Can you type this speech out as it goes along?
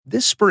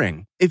This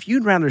spring, if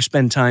you'd rather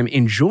spend time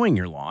enjoying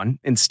your lawn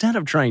instead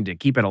of trying to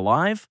keep it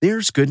alive,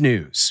 there's good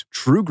news.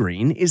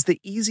 TruGreen is the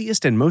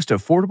easiest and most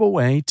affordable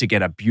way to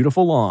get a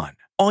beautiful lawn.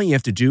 All you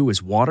have to do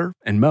is water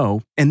and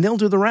mow, and they'll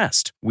do the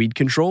rest. Weed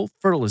control,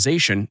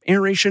 fertilization,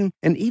 aeration,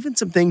 and even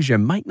some things you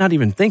might not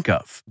even think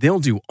of. They'll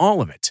do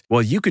all of it,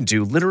 while you can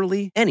do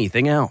literally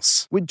anything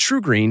else. With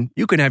TruGreen,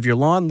 you can have your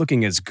lawn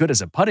looking as good as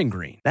a putting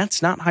green.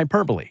 That's not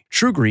hyperbole.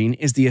 TruGreen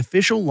is the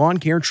official lawn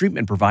care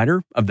treatment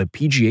provider of the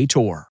PGA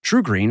Tour.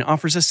 TruGreen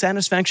offers a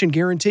satisfaction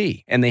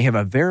guarantee, and they have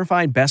a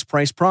verified best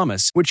price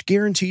promise, which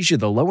guarantees you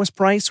the lowest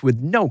price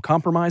with no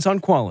compromise on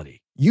quality.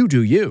 You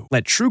do you.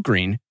 Let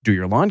TruGreen do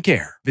your lawn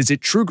care. Visit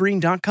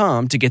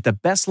TruGreen.com to get the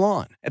best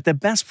lawn at the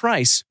best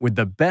price with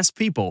the best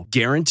people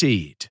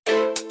guaranteed.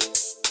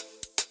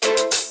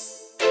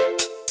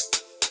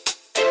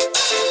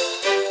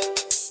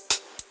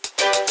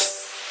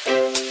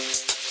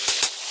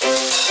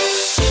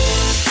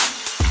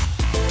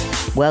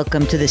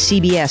 Welcome to the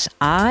CBS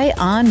Eye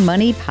on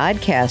Money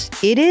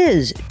podcast. It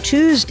is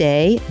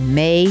Tuesday,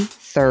 May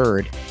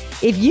 3rd.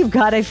 If you've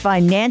got a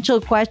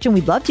financial question,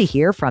 we'd love to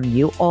hear from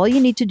you. All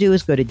you need to do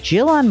is go to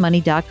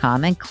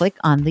JillOnMoney.com and click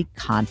on the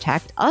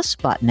Contact Us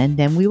button, and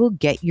then we will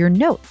get your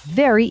note.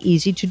 Very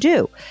easy to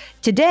do.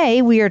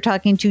 Today, we are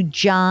talking to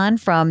John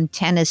from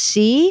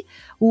Tennessee.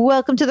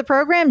 Welcome to the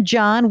program,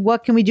 John.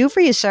 What can we do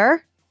for you,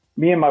 sir?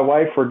 Me and my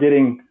wife were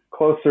getting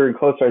closer and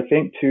closer, I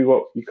think, to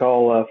what you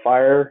call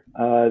fire,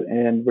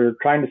 and we're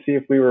trying to see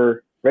if we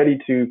were ready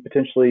to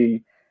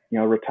potentially,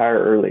 retire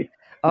early.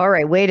 All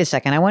right, wait a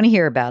second. I want to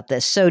hear about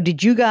this. So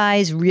did you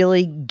guys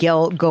really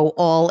go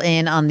all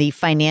in on the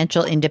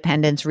financial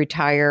independence,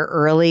 retire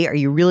early? Are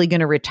you really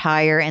going to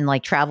retire and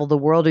travel the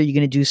world, or are you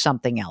going to do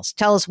something else?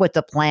 Tell us what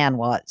the plan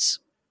was.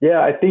 Yeah,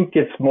 I think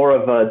it's more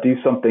of a do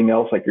something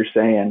else, like you're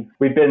saying.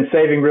 We've been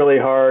saving really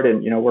hard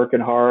and,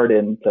 working hard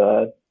and,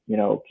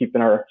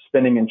 keeping our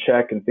spending in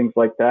check and things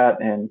like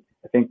that. And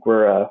I think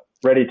we're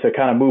ready to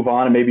kind of move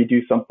on and maybe do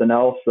something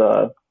else.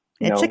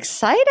 It's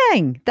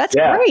exciting. That's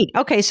great.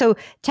 Okay, so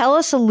tell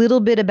us a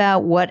little bit about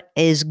what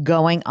is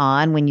going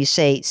on when you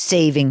say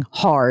saving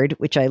hard,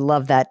 which I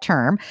love that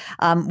term.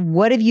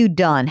 What have you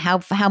done?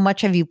 How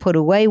much have you put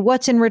away?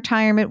 What's in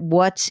retirement?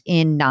 What's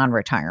in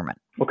non-retirement?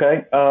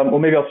 Okay. Well,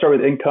 maybe I'll start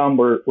with income.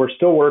 We're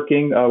still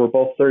working. We're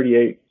both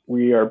 38.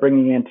 We are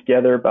bringing in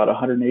together about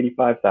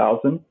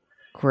 $185,000.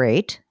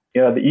 Great.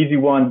 The easy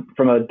one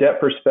from a debt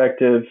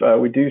perspective,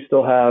 we do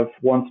still have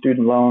one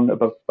student loan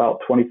of about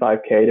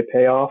 $25K to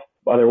pay off.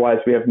 Otherwise,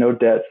 we have no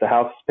debts. The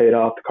house is paid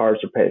off. The cars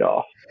are paid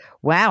off.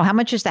 Wow. How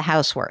much is the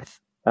house worth?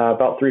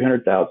 About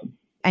 $300,000.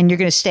 And you're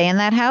going to stay in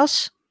that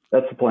house?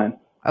 That's the plan.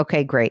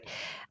 Okay, great.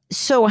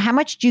 So how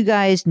much do you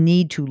guys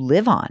need to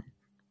live on?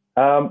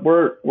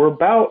 We're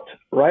about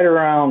right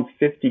around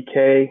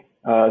 $50K.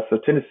 So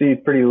Tennessee is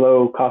pretty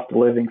low cost of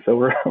living. So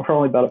we're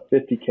only about a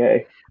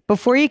 $50K.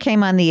 Before you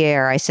came on the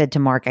air, I said to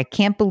Mark, I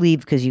can't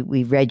believe, because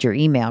we read your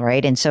email,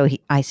 right? And so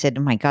I said,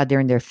 oh my God, they're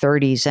in their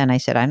 30s. And I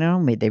said, I don't know,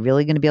 maybe they're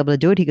really going to be able to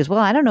do it. He goes,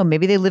 well, I don't know.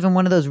 Maybe they live in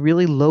one of those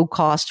really low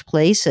cost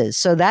places.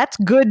 So that's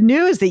good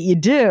news that you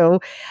do.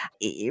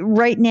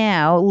 Right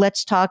now,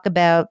 let's talk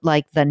about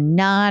the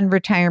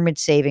non-retirement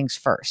savings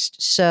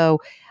first. So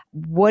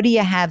what do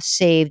you have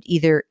saved?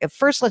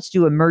 First, let's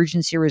do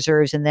emergency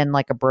reserves and then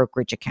a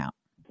brokerage account.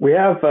 We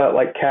have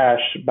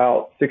cash,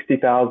 about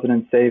 $60,000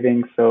 in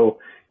savings. So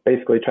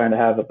basically trying to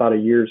have about a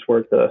year's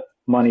worth of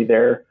money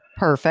there.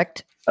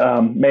 Perfect.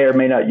 May or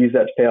may not use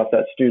that to pay off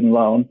that student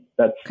loan.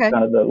 That's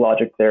kind of the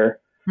logic there.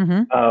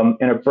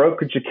 Mm-hmm. In a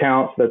brokerage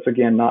account, that's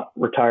again not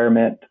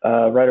retirement,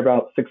 right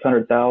about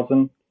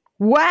 $600,000.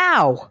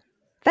 Wow.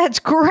 That's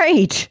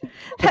great.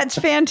 That's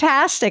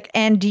fantastic.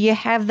 And do you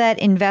have that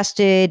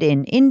invested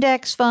in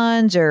index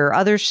funds or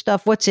other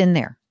stuff? What's in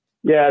there?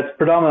 Yeah, it's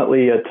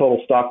predominantly a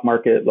total stock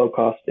market, low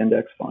cost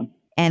index fund.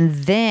 And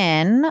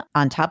then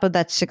on top of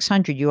that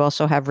 600, you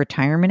also have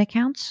retirement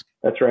accounts?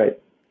 That's right.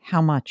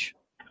 How much?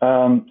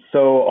 So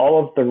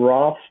all of the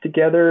Roths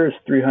together is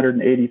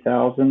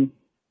 $380,000.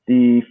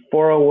 The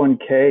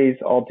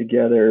 401ks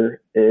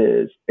altogether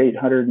is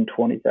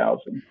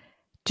 $820,000.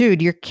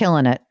 Dude, you're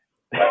killing it.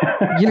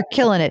 You're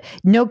killing it.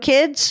 No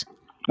kids?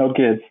 No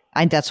kids.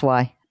 That's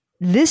why.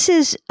 This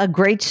is a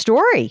great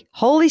story.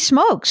 Holy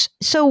smokes.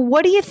 So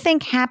what do you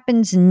think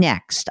happens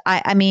next?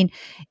 I mean,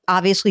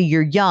 obviously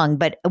you're young,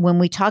 but when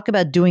we talk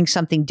about doing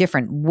something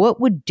different,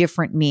 what would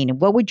different mean?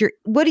 What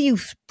do you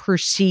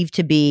perceive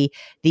to be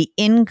the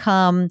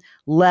income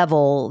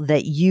level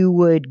that you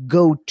would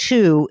go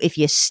to if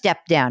you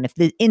step down,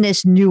 in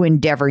this new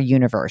endeavor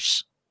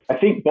universe? I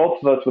think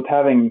both of us with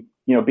having,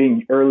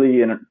 being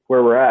early and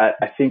where we're at,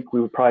 I think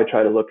we would probably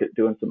try to look at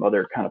doing some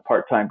other kind of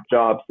part-time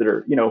jobs that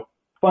are,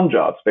 fun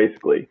jobs,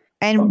 basically.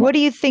 And what do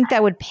you think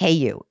that would pay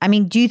you? I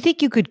mean, do you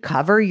think you could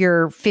cover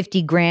your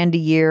 $50,000 a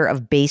year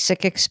of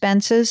basic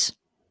expenses?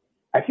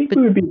 I think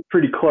we would be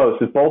pretty close.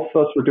 If both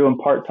of us were doing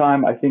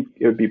part-time, I think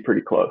it would be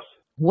pretty close.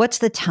 What's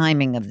the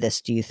timing of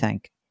this, do you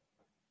think?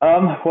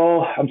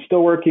 Well, I'm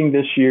still working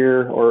this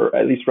year, or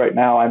at least right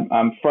now.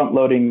 I'm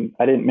front-loading.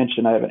 I didn't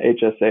mention I have an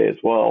HSA as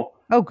well.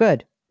 Oh,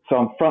 good. So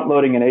I'm front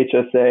loading an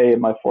HSA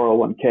and my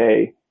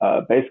 401k.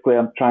 Basically,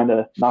 I'm trying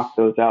to knock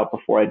those out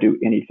before I do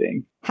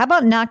anything. How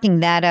about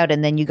knocking that out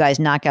and then you guys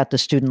knock out the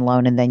student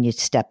loan and then you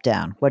step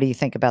down? What do you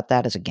think about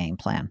that as a game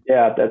plan?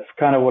 Yeah, that's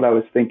kind of what I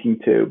was thinking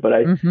too. But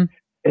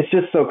it's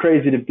just so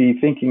crazy to be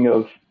thinking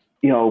of,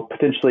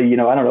 potentially,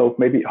 I don't know,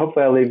 maybe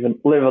hopefully I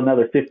live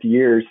another 50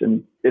 years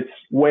and it's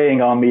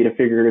weighing on me to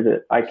figure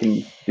that I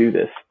can do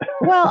this.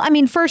 Well, I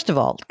mean, first of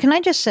all, can I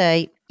just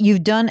say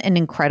you've done an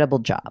incredible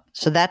job.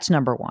 So that's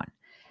number one.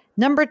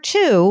 Number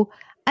two,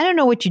 I don't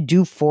know what you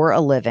do for a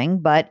living,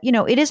 but,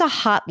 it is a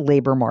hot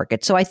labor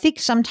market. So I think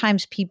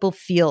sometimes people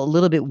feel a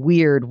little bit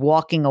weird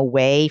walking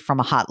away from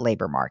a hot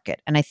labor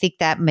market. And I think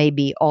that may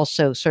be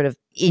also sort of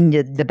in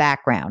the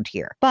background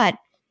here. But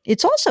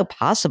it's also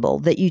possible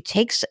that you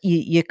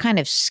you kind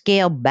of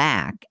scale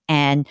back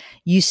and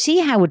you see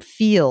how it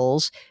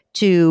feels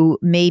to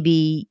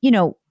maybe,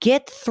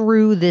 get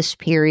through this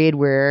period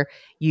where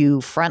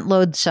you front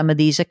load some of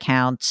these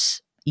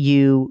accounts,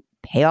 you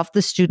pay off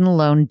the student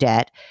loan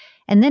debt,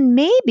 and then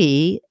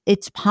maybe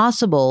it's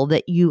possible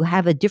that you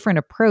have a different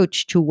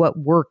approach to what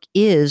work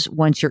is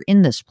once you're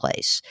in this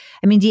place.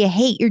 I mean, do you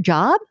hate your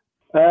job?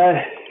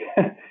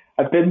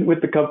 I've been with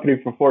the company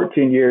for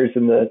 14 years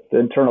and the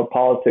internal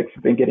politics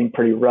have been getting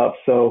pretty rough.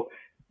 So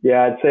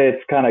yeah, I'd say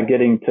it's kind of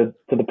getting to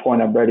the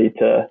point I'm ready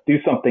to do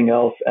something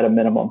else at a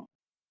minimum.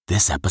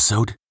 This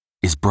episode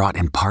is brought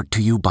in part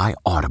to you by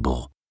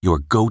Audible, your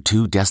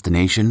go-to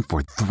destination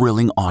for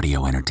thrilling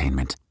audio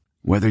entertainment.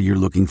 Whether you're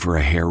looking for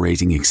a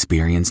hair-raising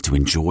experience to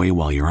enjoy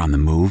while you're on the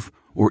move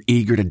or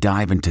eager to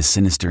dive into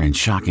sinister and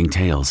shocking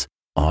tales,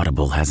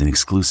 Audible has an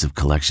exclusive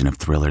collection of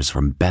thrillers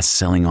from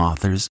best-selling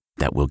authors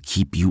that will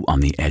keep you on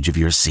the edge of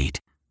your seat.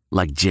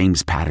 Like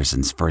James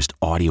Patterson's first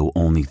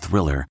audio-only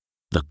thriller,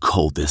 The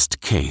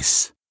Coldest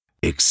Case.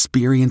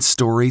 Experience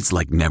stories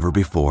like never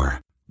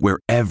before, where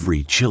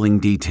every chilling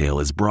detail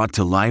is brought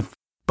to life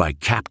by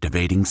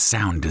captivating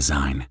sound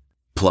design.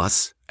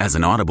 Plus, as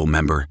an Audible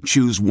member,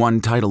 choose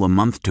one title a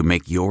month to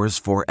make yours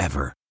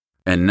forever.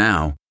 And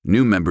now,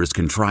 new members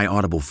can try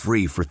Audible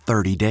free for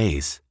 30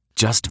 days.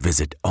 Just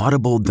visit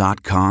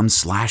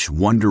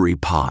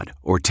audible.com/WonderyPod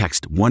or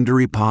text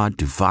WonderyPod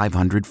to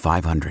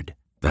 500-500.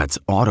 That's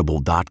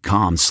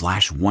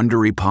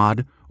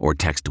audible.com/WonderyPod or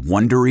text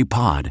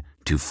WonderyPod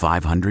to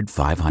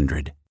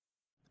 500-500.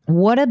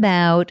 What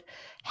about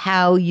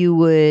how you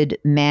would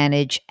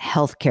manage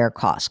healthcare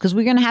costs? Because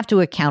we're going to have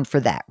to account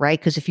for that, right?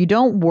 Because if you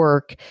don't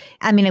work,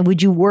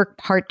 would you work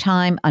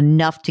part-time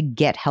enough to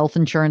get health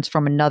insurance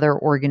from another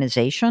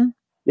organization?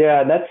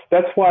 Yeah,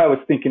 that's why I was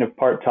thinking of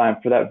part-time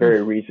for that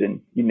very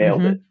reason. You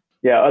nailed it.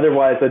 Yeah,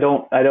 otherwise I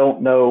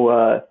don't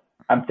know.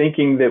 I'm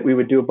thinking that we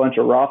would do a bunch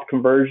of Roth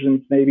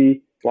conversions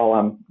maybe while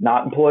I'm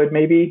not employed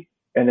maybe,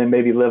 and then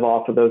maybe live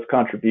off of those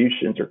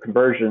contributions or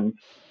conversions.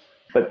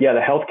 But yeah, the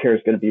healthcare is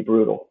going to be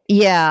brutal.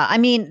 Yeah,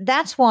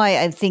 that's why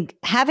I think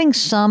having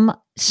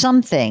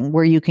something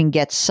where you can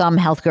get some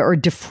healthcare or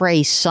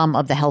defray some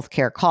of the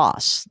healthcare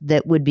costs,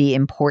 that would be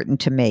important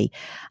to me.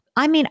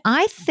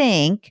 I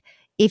think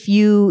if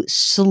you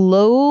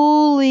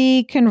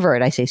slowly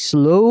convert, I say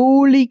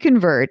slowly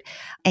convert,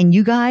 and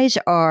you guys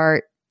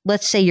are,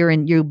 let's say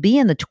you'll be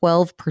in the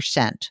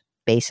 12%,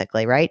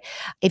 basically, right?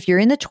 If you're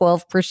in the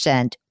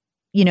 12%,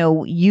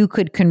 you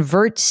could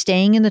convert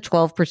staying in the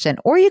 12%,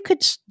 or you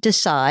could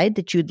decide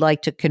that you'd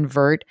like to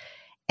convert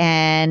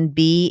and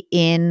be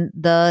in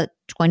the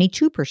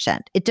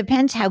 22%. It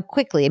depends how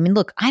quickly.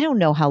 Look, I don't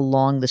know how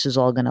long this is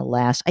all going to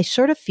last. I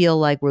sort of feel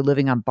like we're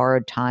living on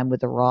borrowed time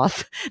with the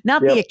Roth,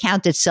 not the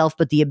account itself,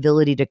 but the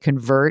ability to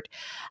convert.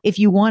 If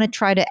you want to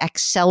try to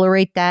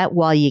accelerate that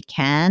while you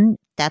can,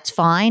 that's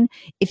fine.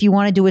 If you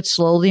want to do it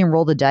slowly and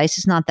roll the dice,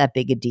 it's not that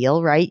big a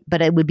deal, right?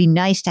 But it would be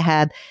nice to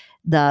have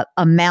the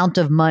amount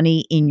of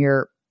money in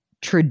your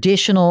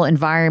traditional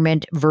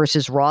environment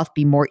versus Roth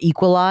be more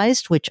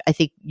equalized, which I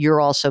think you're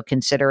also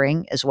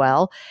considering as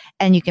well.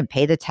 And you can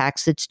pay the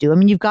tax that's due.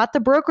 You've got the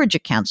brokerage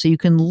account, so you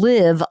can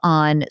live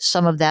on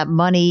some of that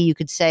money. You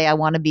could say, I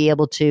want to be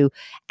able to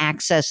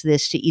access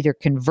this to either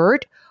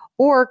convert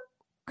or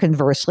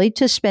conversely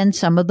to spend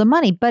some of the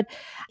money. But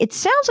it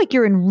sounds like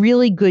you're in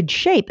really good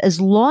shape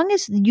as long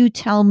as you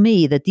tell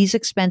me that these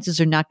expenses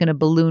are not going to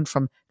balloon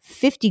from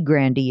 50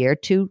 grand a year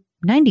to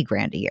 90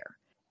 grand a year.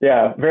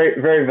 Yeah,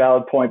 very, very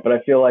valid point. But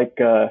I feel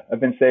like I've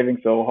been saving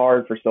so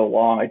hard for so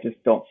long. I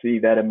just don't see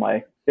that in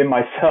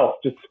myself,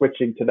 just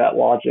switching to that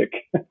logic.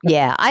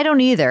 Yeah, I don't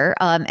either.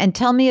 And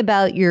tell me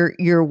about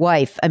your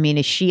wife.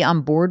 Is she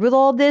on board with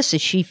all this?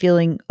 Is she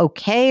feeling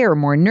okay or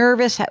more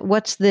nervous?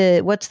 What's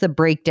the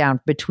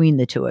breakdown between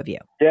the two of you?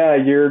 Yeah,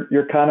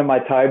 you're kind of my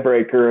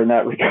tiebreaker in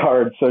that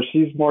regard. So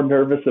she's more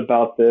nervous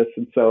about this.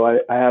 And so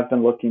I have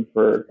been looking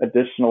for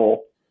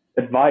additional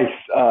advice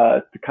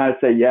to kind of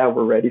say, yeah,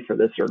 we're ready for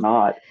this or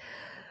not.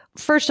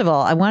 First of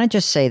all, I want to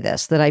just say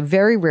this, that I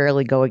very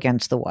rarely go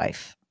against the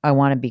wife. I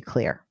want to be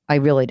clear. I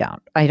really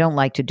don't. I don't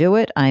like to do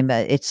it.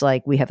 It's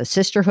like we have a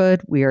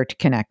sisterhood. We are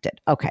connected.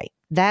 Okay.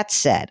 That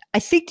said, I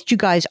think that you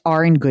guys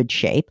are in good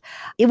shape.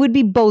 It would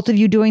be both of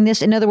you doing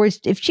this. In other words,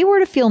 if she were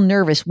to feel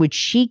nervous, would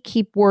she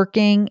keep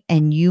working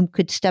and you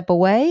could step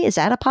away? Is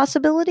that a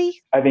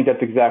possibility? I think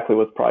that's exactly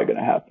what's probably going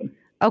to happen.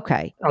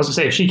 Okay. I was going to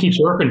say, if she keeps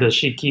working, does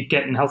she keep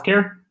getting health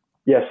care?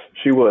 Yes,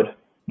 she would.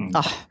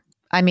 Oh,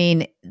 I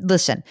mean,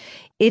 listen,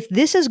 if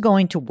this is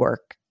going to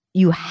work,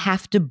 you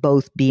have to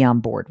both be on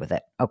board with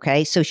it.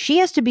 Okay. So she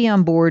has to be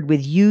on board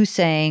with you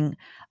saying,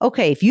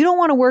 okay, if you don't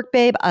want to work,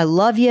 babe, I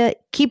love you.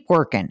 Keep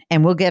working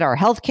and we'll get our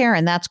health care.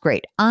 And that's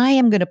great. I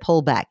am going to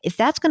pull back. If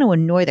that's going to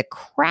annoy the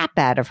crap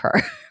out of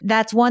her,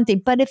 that's one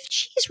thing. But if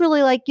she's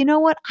really like, you know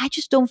what, I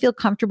just don't feel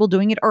comfortable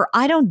doing it, or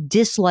I don't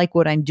dislike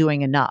what I'm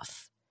doing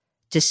enough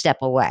to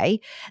step away,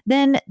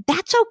 then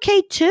that's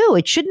okay too.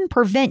 It shouldn't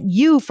prevent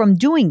you from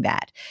doing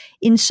that.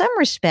 In some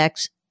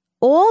respects,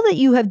 all that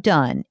you have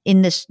done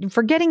in this,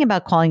 forgetting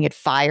about calling it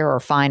fire or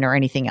fine or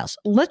anything else,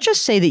 let's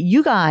just say that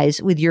you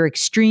guys, with your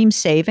extreme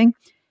saving,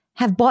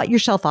 have bought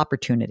yourself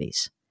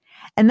opportunities.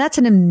 And that's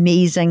an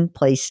amazing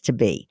place to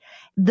be.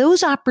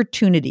 Those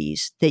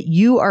opportunities that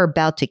you are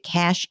about to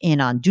cash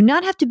in on do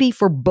not have to be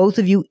for both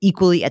of you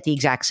equally at the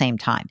exact same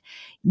time.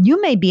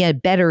 You may be a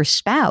better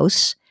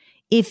spouse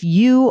if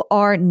you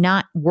are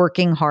not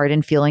working hard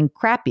and feeling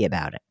crappy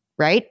about it,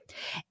 right?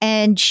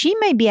 And she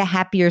may be a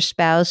happier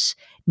spouse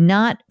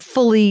not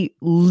fully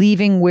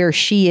leaving where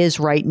she is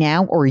right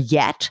now or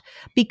yet,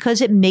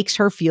 because it makes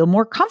her feel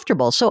more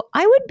comfortable. So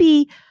I would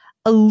be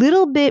a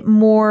little bit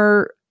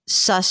more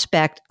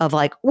suspect of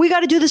like, we got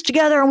to do this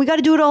together and we got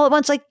to do it all at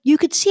once. Like, you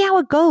could see how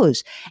it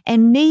goes.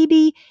 And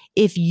maybe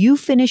if you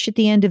finish at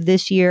the end of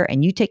this year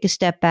and you take a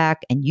step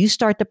back and you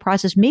start the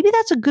process, maybe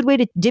that's a good way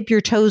to dip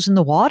your toes in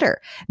the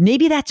water.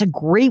 Maybe that's a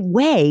great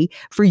way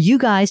for you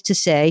guys to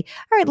say,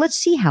 all right, let's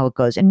see how it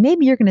goes. And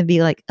maybe you're going to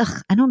be like,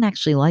 ugh, I don't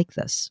actually like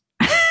this.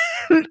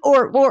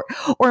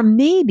 or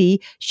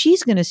maybe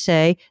she's going to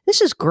say, this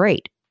is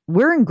great.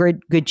 We're in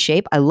good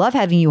shape. I love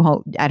having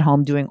you at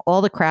home doing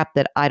all the crap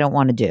that I don't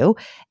want to do.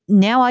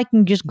 Now I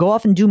can just go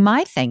off and do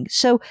my thing.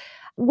 So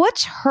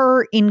what's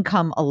her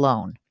income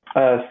alone?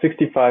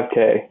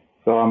 $65K.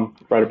 So I'm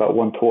right about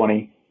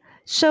 120.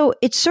 So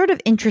it's sort of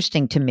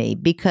interesting to me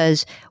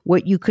because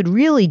what you could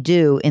really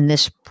do in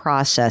this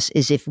process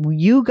is if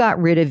you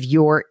got rid of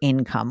your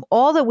income,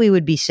 all that we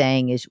would be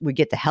saying is we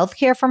get the health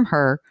care from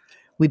her.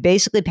 We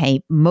basically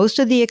pay most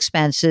of the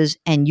expenses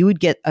and you would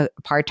get a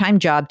part-time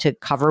job to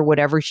cover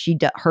whatever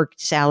her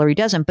salary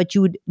doesn't, but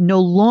you would no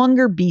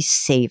longer be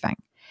saving.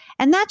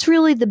 And that's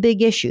really the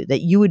big issue,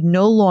 that you would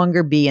no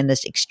longer be in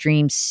this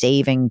extreme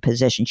saving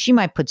position. She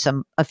might put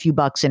a few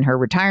bucks in her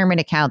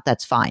retirement account.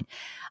 That's fine.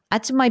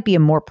 That might be a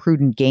more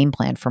prudent game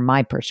plan from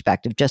my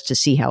perspective, just to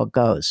see how it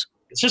goes.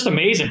 It's just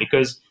amazing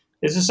because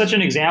this is such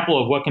an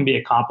example of what can be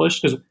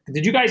accomplished. Because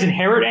did you guys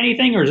inherit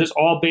anything, or is this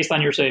all based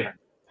on your saving?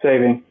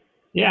 Saving.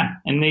 Yeah.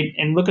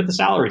 And look at the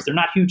salaries. They're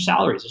not huge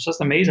salaries. It's just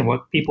amazing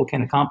what people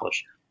can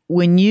accomplish.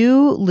 When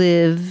you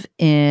live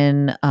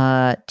in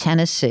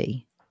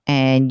Tennessee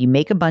and you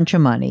make a bunch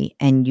of money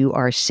and you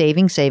are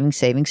saving,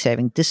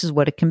 this is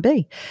what it can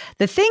be.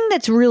 The thing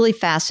that's really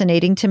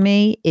fascinating to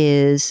me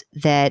is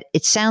that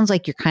it sounds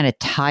like you're kind of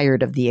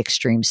tired of the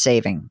extreme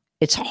saving.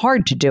 It's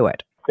hard to do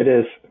it. It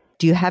is.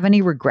 Do you have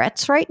any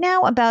regrets right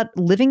now about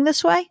living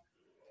this way?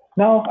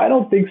 No, I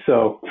don't think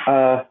so.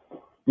 I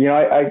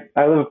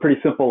live a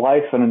pretty simple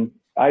life and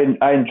I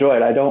enjoy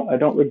it. I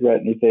don't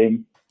regret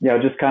anything.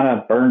 Just kind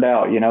of burned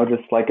out,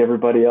 just like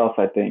everybody else,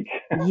 I think.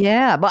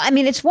 Yeah. But I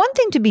mean, it's one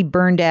thing to be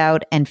burned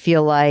out and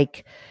feel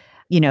like,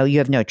 you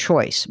have no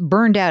choice.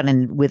 Burned out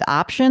and with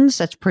options,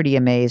 that's pretty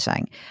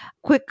amazing.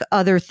 Quick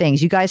other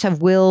things. You guys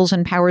have wills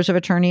and powers of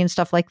attorney and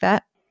stuff like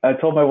that? I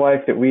told my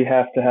wife that we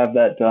have to have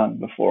that done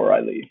before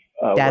I leave.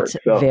 That's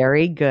work, so.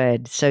 Very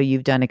good. So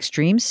you've done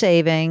extreme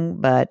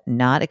saving, but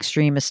not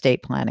extreme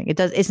estate planning. It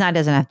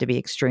doesn't have to be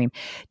extreme.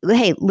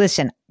 Hey,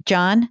 listen,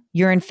 John,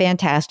 you're in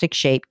fantastic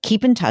shape.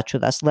 Keep in touch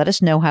with us. Let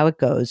us know how it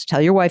goes. Tell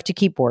your wife to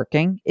keep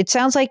working. It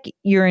sounds like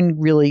you're in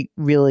really,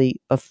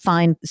 really a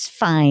fine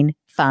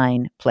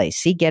place.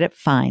 See, get it?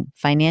 Fine.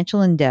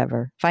 Financial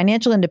endeavor,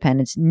 financial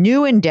independence,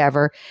 new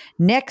endeavor,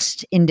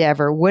 next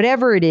endeavor,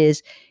 whatever it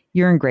is.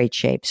 You're in great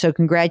shape. So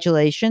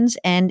congratulations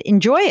and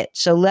enjoy it.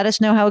 So let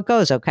us know how it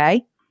goes,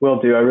 okay?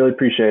 Will do. I really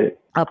appreciate it.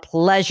 A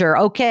pleasure.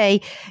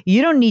 Okay.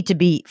 You don't need to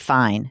be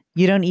fine.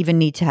 You don't even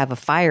need to have a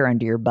fire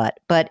under your butt,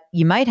 but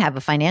you might have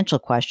a financial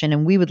question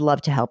and we would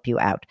love to help you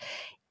out.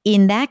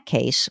 In that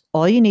case,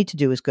 all you need to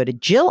do is go to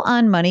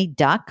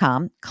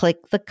JillOnMoney.com,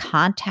 click the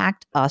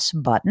Contact Us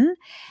button.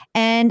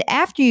 And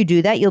after you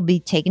do that, you'll be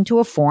taken to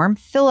a form.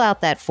 Fill out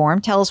that form.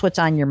 Tell us what's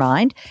on your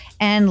mind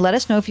and let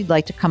us know if you'd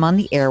like to come on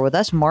the air with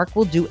us. Mark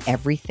will do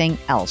everything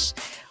else.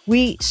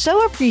 We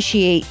so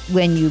appreciate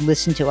when you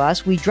listen to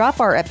us. We drop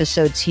our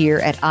episodes here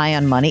at Eye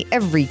on Money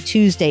every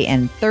Tuesday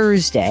and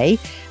Thursday.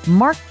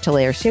 Mark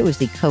Talercia was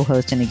the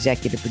co-host and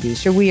executive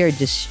producer. We are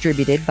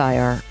distributed by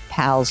our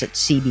pals at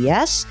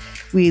CBS.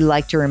 We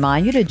like to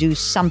remind you to do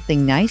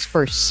something nice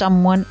for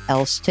someone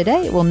else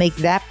today. It will make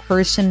that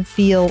person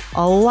feel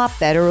a lot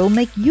better. It will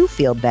make you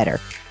feel better.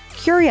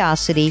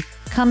 Curiosity,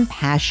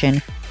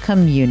 compassion,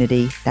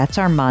 community. That's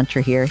our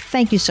mantra here.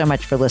 Thank you so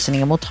much for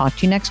listening, and we'll talk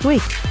to you next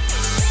week.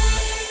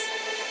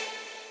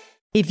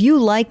 If you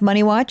like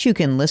Money Watch, you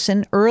can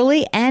listen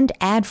early and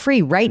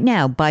ad-free right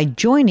now by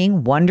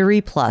joining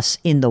Wondery Plus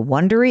in the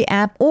Wondery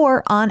app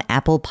or on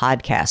Apple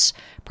Podcasts.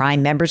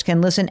 Prime members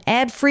can listen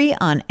ad-free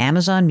on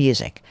Amazon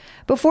Music.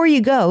 Before you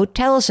go,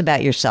 tell us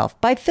about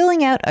yourself by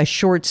filling out a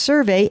short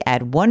survey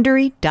at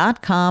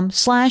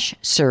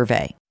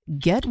Wondery.com/survey.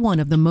 Get one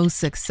of the most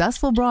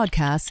successful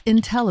broadcasts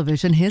in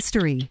television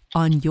history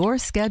on your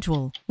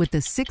schedule with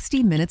the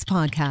 60 Minutes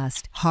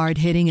Podcast.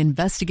 Hard-hitting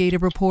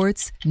investigative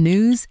reports,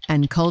 news,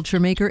 and culture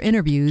maker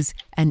interviews,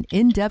 and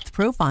in-depth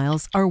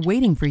profiles are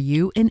waiting for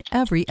you in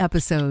every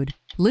episode.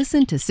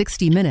 Listen to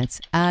 60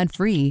 Minutes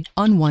ad-free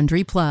on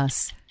Wondery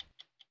Plus.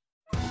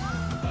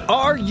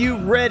 Are you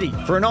ready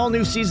for an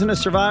all-new season of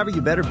Survivor?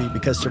 You better be,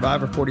 because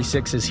Survivor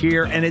 46 is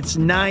here, and it's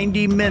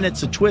 90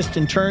 minutes of twists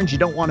and turns you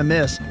don't want to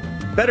miss.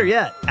 Better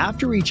yet,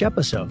 after each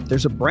episode,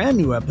 there's a brand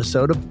new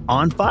episode of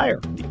On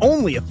Fire, the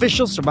only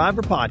official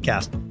Survivor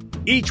podcast.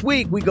 Each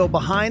week, we go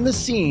behind the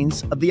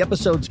scenes of the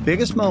episode's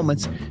biggest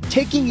moments,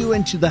 taking you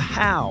into the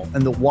how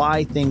and the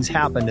why things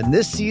happened. And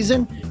this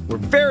season, we're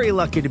very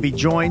lucky to be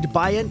joined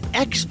by an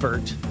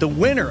expert, the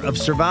winner of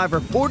Survivor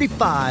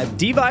 45,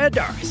 Dee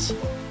Valladares.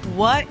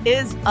 What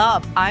is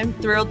up? I'm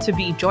thrilled to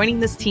be joining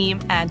this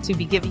team and to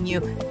be giving you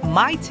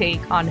my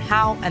take on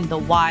how and the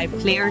why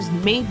players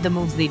made the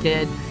moves they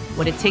did,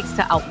 what it takes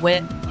to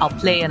outwit,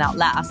 outplay, and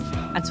outlast,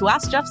 and to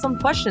ask Jeff some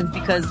questions,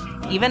 because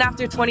even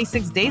after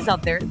 26 days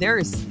out there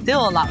is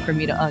still a lot for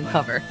me to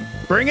uncover.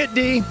 Bring it,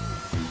 Dee.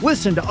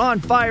 Listen to On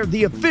Fire,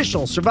 the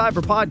official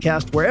Survivor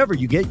podcast, wherever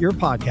you get your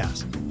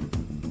podcasts.